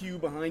Vita and the queue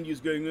behind you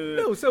is going...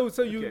 No, so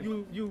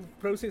you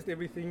processed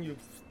everything.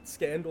 You've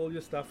scanned all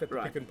your stuff at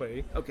the Pick and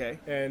Pay. Okay.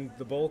 And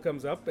the ball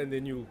comes up, and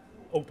then you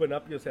open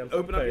up your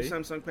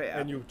Samsung Pay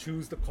app. And you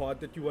choose the card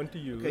that you want to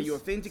use. Okay, you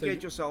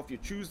authenticate yourself. You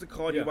choose the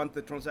card you want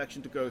the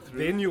transaction to go through.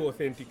 Then you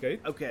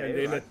authenticate.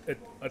 Okay, and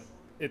then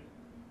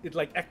it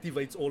like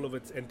activates all of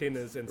its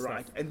antennas and stuff.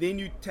 Right, and then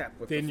you tap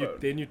with the phone.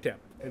 Then you tap,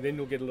 and then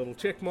you'll get a little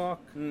check mark.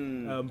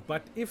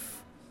 But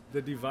if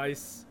the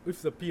device,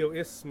 if the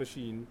POS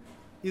machine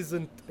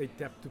isn't a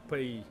tap to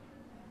pay,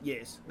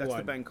 yes, that's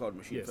the bank card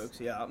machine, folks.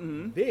 Yeah.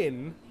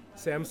 Then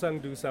Samsung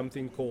do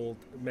something called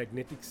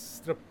magnetic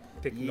strip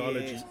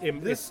technology,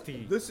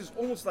 MST. This is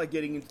almost like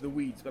getting into the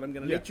weeds, but I'm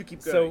going to let you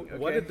keep going. So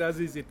what it does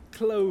is it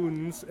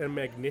clones a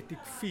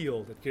magnetic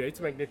field. It creates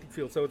a magnetic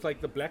field. So it's like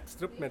the black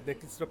strip,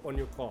 magnetic strip on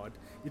your card.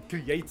 It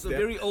creates a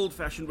very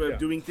old-fashioned way of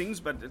doing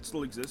things, but it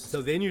still exists.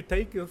 So then you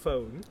take your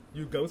phone,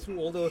 you go through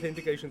all the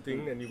authentication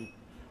thing, and you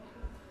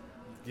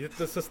get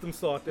the system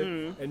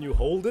started, and you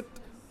hold it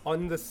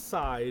on the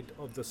side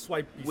of the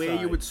swipe where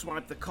you would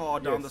swipe the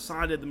card down the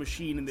side of the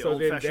machine in the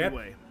old-fashioned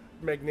way.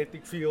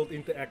 Magnetic field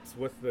interacts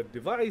with the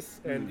device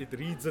and it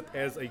reads it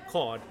as a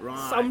card.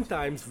 Right.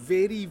 Sometimes,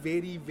 very,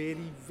 very,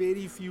 very,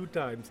 very few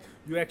times,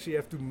 you actually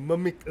have to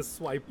mimic a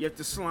swipe. You have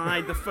to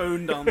slide the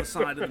phone down the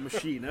side of the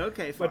machine.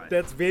 Okay, fine. But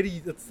that's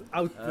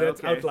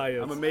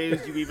outliers. I'm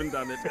amazed you've even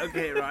done it.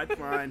 Okay, right,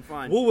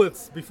 fine.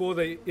 Woolworths, before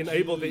they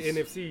enabled the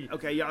NFC.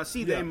 Okay, I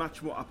see they're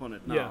much more up on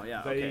it now.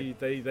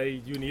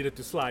 You needed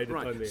to slide it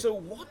on there. So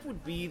what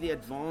would be the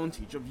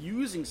advantage of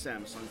using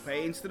Samsung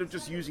Pay instead of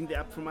just using the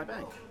app from my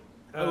bank?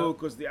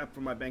 Because the app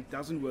from my bank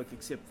doesn't work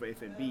except for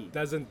FNB. It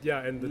doesn't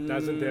have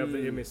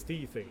the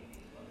MST thing.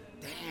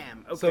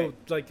 Damn, okay. So,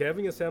 like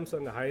having a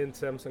high-end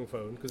Samsung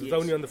phone, because it's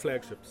only on the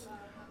flagships.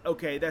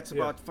 Okay, that's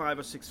about 5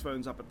 or 6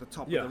 phones up at the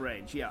top of the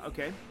range. Yeah,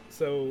 okay.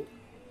 So,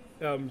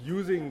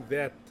 using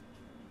that,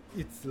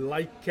 it's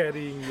like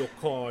carrying your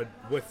card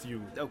with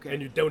you. Okay.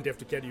 And you don't have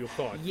to carry your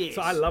card. Yes.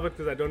 So, I love it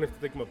because I don't have to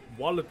take my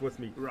wallet with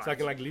me. Right. So, I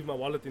can leave my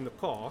wallet in the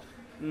car.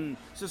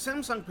 So,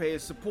 Samsung Pay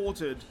is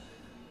supported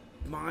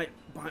by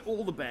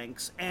all the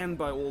banks and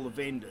by all the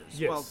vendors.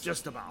 Yes. Well,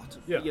 just about.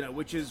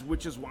 Which is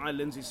why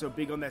Lindsay's so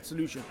big on that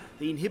solution.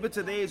 The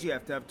inhibitor there is you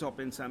have to have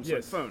top-end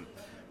Samsung phone.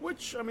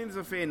 Which, I mean, there's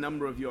a fair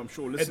number of you, I'm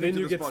sure, listening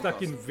to this podcast. And then you get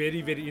stuck in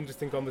very, very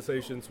interesting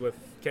conversations with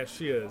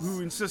cashiers.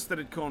 Who insist that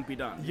it can't be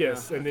done.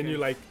 Yes, and then you're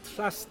like,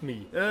 trust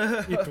me,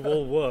 it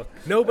will work.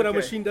 No, but our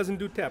machine doesn't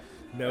do tap.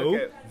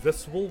 No,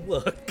 this will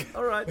work.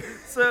 All right,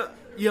 so...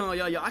 Yeah.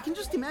 I can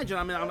just imagine.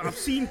 I mean, I've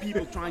seen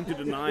people trying to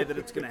deny that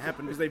it's going to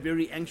happen because they're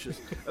very anxious.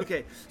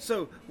 Okay,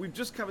 so we've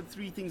just covered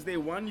 3 things there.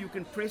 1, you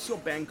can press your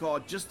bank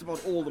card. Just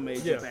about all the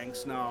major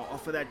banks now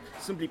offer that.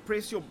 Simply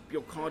press your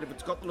card. If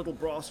it's got the little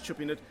brass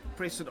chip in it,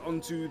 press it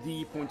onto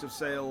the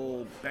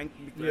point-of-sale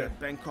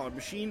bank card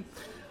machine.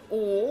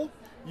 Or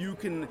you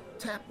can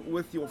tap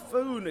with your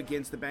phone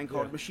against the bank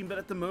card machine, but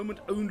at the moment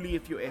only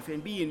if you're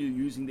FNB and you're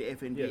using the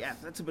FNB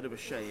app. That's a bit of a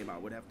shame, I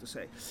would have to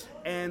say.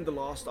 And the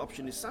last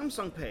option is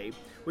Samsung Pay,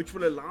 which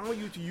will allow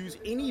you to use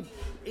any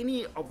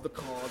of the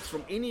cards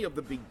from any of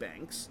the big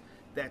banks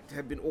that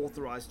have been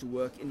authorized to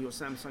work in your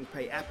Samsung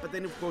Pay app. But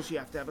then, of course, you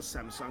have to have a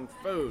Samsung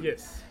phone.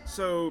 Yes.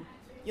 So...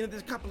 there's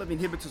a couple of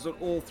inhibitors on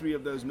all 3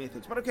 of those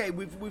methods. But okay,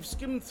 we've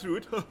skimmed through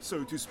it,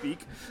 so to speak.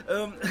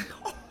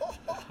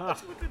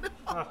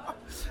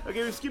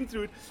 Okay, we've skimmed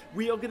through it.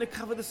 We are going to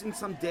cover this in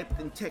some depth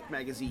in Tech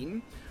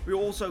Magazine. We're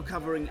also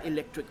covering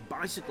electric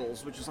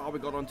bicycles, which is how we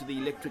got onto the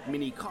electric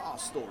mini car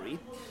story.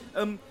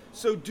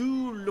 So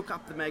do look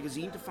up the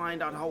magazine to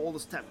find out how all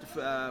this tap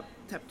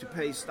to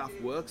pay stuff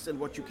works and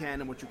what you can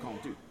and what you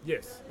can't do.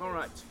 Yes. All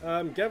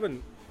right.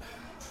 Gavin,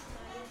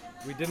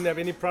 we didn't have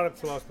any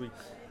products last week.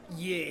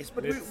 Yes,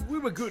 but we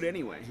were good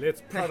anyway.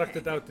 Let's product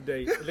it out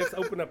today. Let's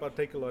open up our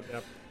Take-A-Lot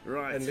app.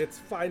 Right. And let's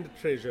find a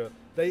treasure.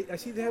 I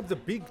see they have the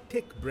big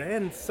tech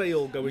brand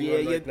sale going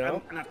on right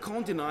now. And I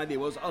can't deny there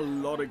was a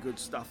lot of good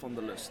stuff on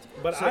the list.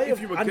 But so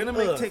if you were going to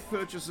make tech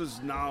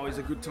purchases, now is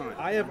a good time.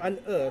 I have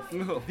unearthed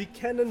the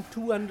Canon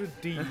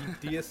 200D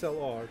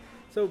DSLR.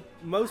 So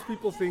most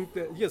people think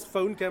that, yes,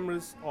 phone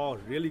cameras are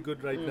really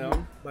good right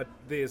now, but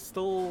there's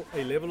still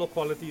a level of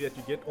quality that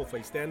you get off a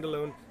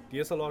standalone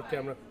DSLR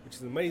camera, which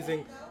is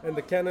amazing. And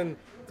the Canon,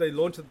 they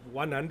launched it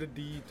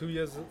 100D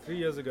 3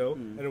 years ago,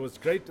 and it was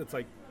great. It's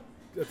like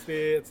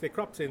it's their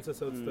crop sensor,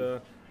 so it's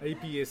the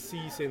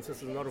APS-C sensor,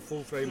 so not a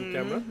full frame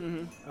camera.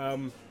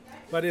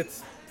 But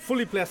it's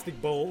fully plastic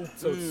bowl,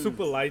 so it's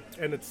super light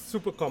and it's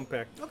super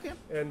compact. Okay.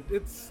 And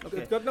it's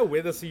got no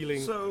weather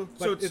sealing. So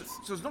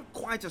it's not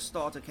quite a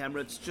starter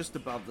camera. It's just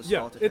above the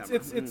yeah, starter camera.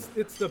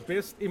 it's the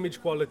best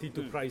image quality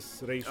to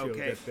price ratio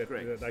Okay,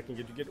 that I can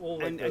get. You get all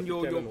like and the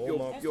your Canon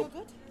hallmarks. That's all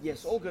good?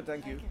 Yes, all good,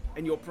 thank you.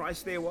 And your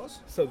price there was?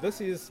 So this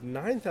is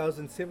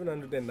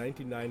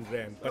 9,799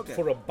 rand, but Okay.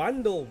 for a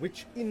bundle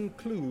which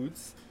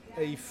includes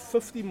a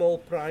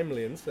 50mm prime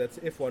lens, that's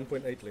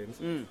f1.8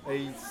 lens,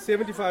 a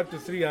 75 to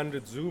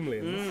 300 zoom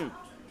lens,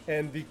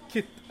 and the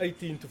kit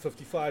 18 to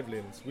 55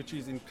 lens, which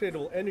is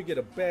incredible. And you get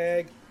a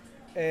bag,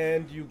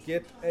 and you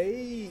get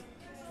a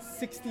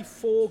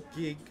 64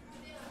 gig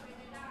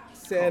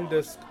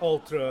SanDisk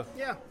Ultra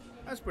Yeah,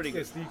 that's pretty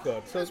good. SD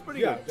card. So That's pretty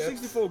yeah, good.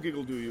 64 gig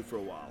will do you for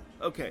a while.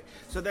 Okay,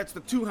 so that's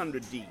the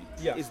 200D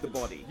is the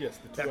body. Yes,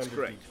 the 200D. That's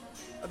great.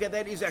 Okay,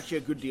 that is actually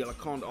a good deal. I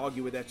can't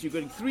argue with that. So you're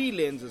getting 3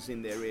 lenses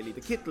in there, really.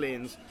 The kit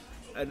lens,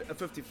 a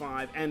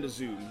 55, and a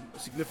zoom, a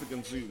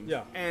significant zoom.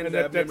 Yeah, and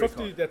that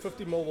memory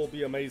 50 mil will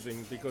be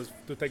amazing because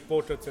to take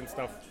portraits and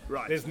stuff,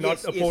 Right. there's not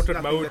Yes, a yes,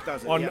 portrait nothing mode that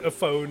does it, on yeah. a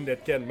phone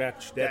that can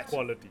match that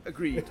quality.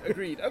 Agreed.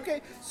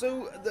 Okay,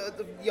 so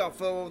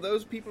for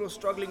those people who are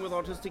struggling with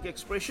artistic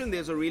expression,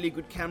 there's a really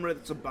good camera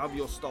that's above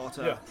your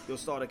starter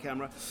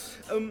camera.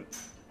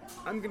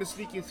 I'm going to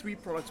sneak in 3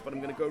 products, but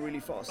I'm going to go really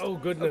fast. Oh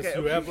goodness, Okay,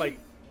 you have like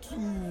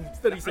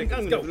 30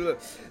 seconds. Go.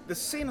 The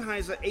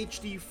Sennheiser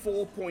HD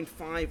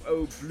 4.50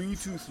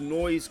 Bluetooth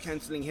noise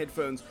cancelling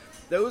headphones.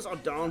 Those are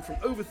down from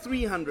over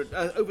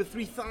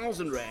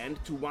 3,000 rand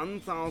to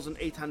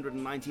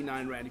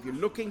 1,899 rand. If you're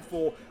looking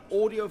for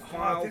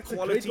audiophile That's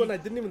quality, a great one. I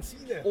didn't even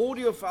see that.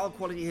 audiophile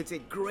quality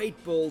headset,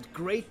 great build,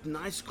 great,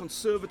 nice,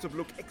 conservative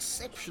look,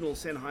 exceptional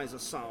Sennheiser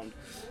sound.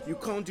 You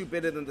can't do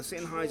better than the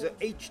Sennheiser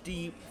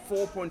HD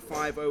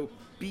 4.50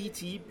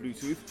 BT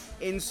Bluetooth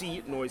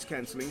NC noise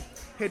cancelling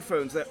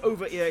headphones. They're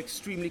over-ear,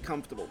 extremely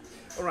comfortable.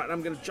 All right,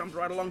 I'm going to jump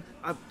right along.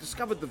 I've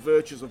discovered the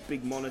virtues of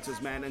big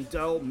monitors, man, and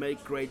Dell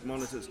make great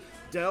monitors.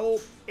 Dell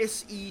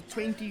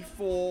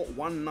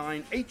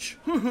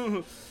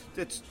SE2419H.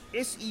 That's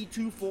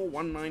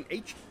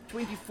SE2419H,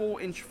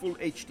 24-inch full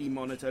HD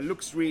monitor.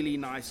 Looks really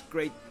nice,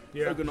 great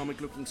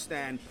ergonomic-looking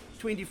stand.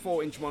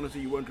 24-inch monitor,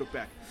 you won't look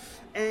back.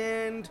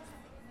 And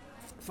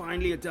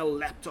finally, a Dell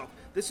laptop.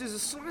 This is a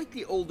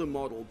slightly older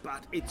model,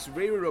 but it's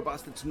very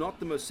robust. It's not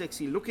the most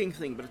sexy looking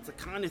thing, but it's the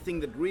kind of thing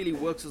that really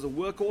works as a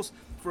workhorse.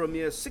 For a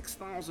mere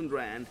 6,000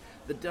 rand,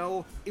 the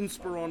Dell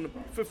Inspiron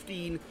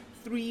 15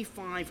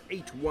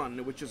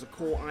 3581, which is a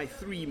Core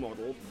i3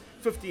 model,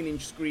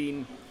 15-inch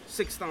screen,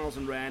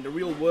 6,000 rand, a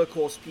real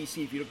workhorse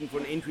PC. If you're looking for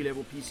an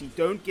entry-level PC,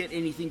 don't get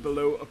anything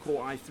below a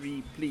Core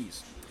i3,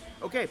 please.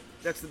 Okay,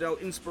 that's the Dell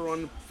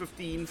Inspiron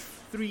 15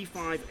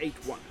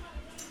 3581.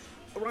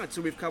 Alright,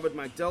 so we've covered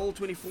my Dell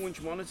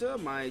 24-inch monitor,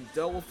 my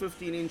Dell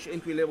 15-inch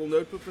entry-level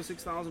notebook for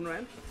 6,000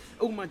 rand.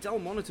 Oh, my Dell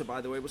monitor, by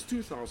the way, was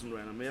 2,000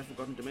 rand. I may have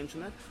forgotten to mention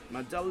that.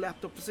 My Dell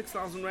laptop for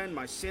 6,000 rand,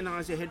 my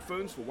Sennheiser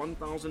headphones for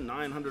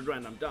 1,900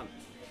 rand. I'm done.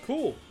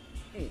 Cool.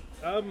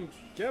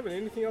 Gavin,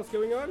 anything else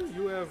going on?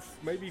 You have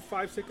maybe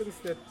 5 seconds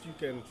that you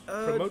can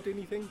promote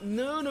anything?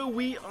 No,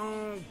 we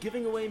are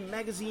giving away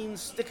magazines,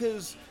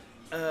 stickers,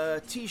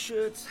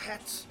 t-shirts,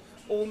 hats,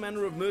 all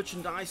manner of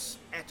merchandise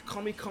at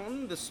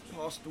Comic-Con this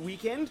past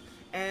weekend,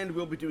 and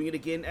we'll be doing it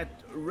again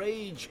at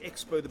Rage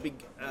Expo, the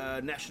big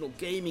national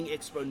gaming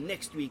expo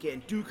next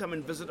weekend. Do come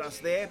and visit us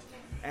there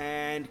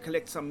and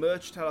collect some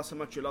merch. Tell us how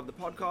much you love the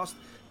podcast.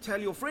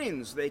 Tell your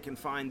friends they can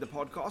find the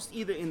podcast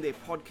either in their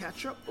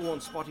podcatcher or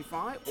on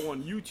Spotify or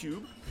on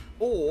YouTube,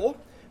 or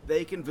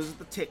they can visit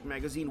the Tech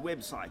Magazine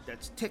website.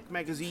 That's Tech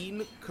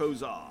Magazine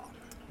Kozar.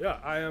 Yeah,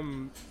 I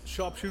am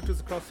Sharpshooters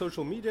across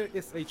social media,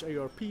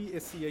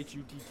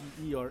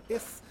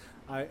 SharpSchutters.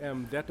 I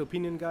am That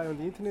Opinion Guy on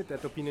the internet,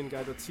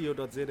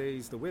 thatopinionguy.co.za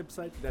is the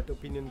website, That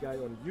Opinion Guy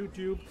on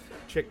YouTube.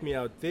 Check me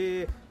out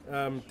there,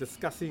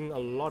 discussing a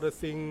lot of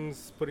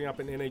things, putting up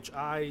an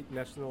NHI,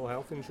 National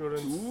Health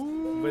Insurance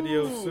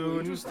video soon.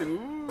 Interesting.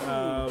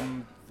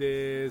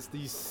 There's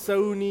the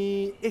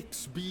Sony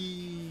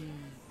XB...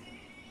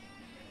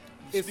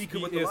 Speaker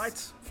with the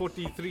lights?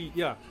 43,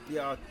 yeah.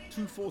 Yeah,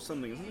 2.4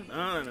 something, isn't it?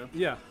 I don't know.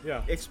 Yeah.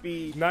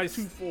 XB Nice.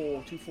 2.4,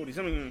 240,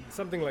 something.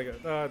 Something like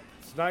it.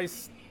 It's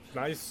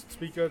nice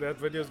speaker. That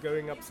video's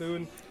going up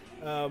soon.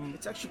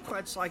 It's actually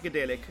quite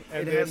psychedelic.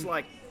 And It has then-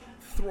 like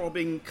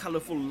throbbing,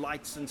 colorful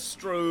lights and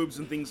strobes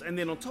and things. And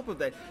then on top of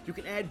that, you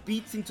can add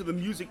beats into the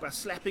music by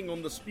slapping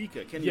on the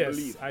speaker. Can you Yes,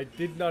 believe? I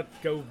did not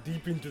go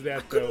deep into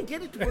that though. Couldn't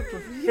get it to work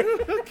for you.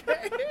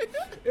 Okay.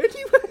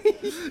 Anyway,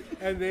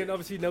 and then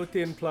obviously No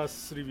 10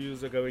 Plus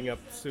reviews are going up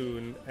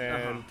soon,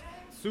 and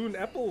soon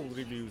Apple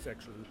reviews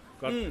actually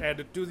got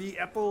added to the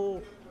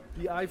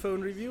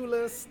iPhone review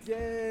list.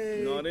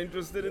 Yay! Not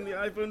interested in the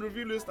iPhone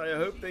review list. I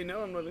hope they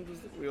know I'm not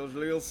interested.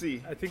 We'll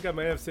see. I think I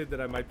may have said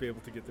that I might be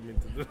able to get them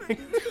into the thing.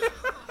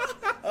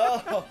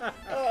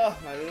 Oh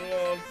my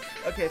lord.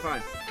 Okay,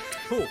 fine.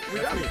 Cool.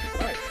 We're That's done. me.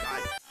 Right.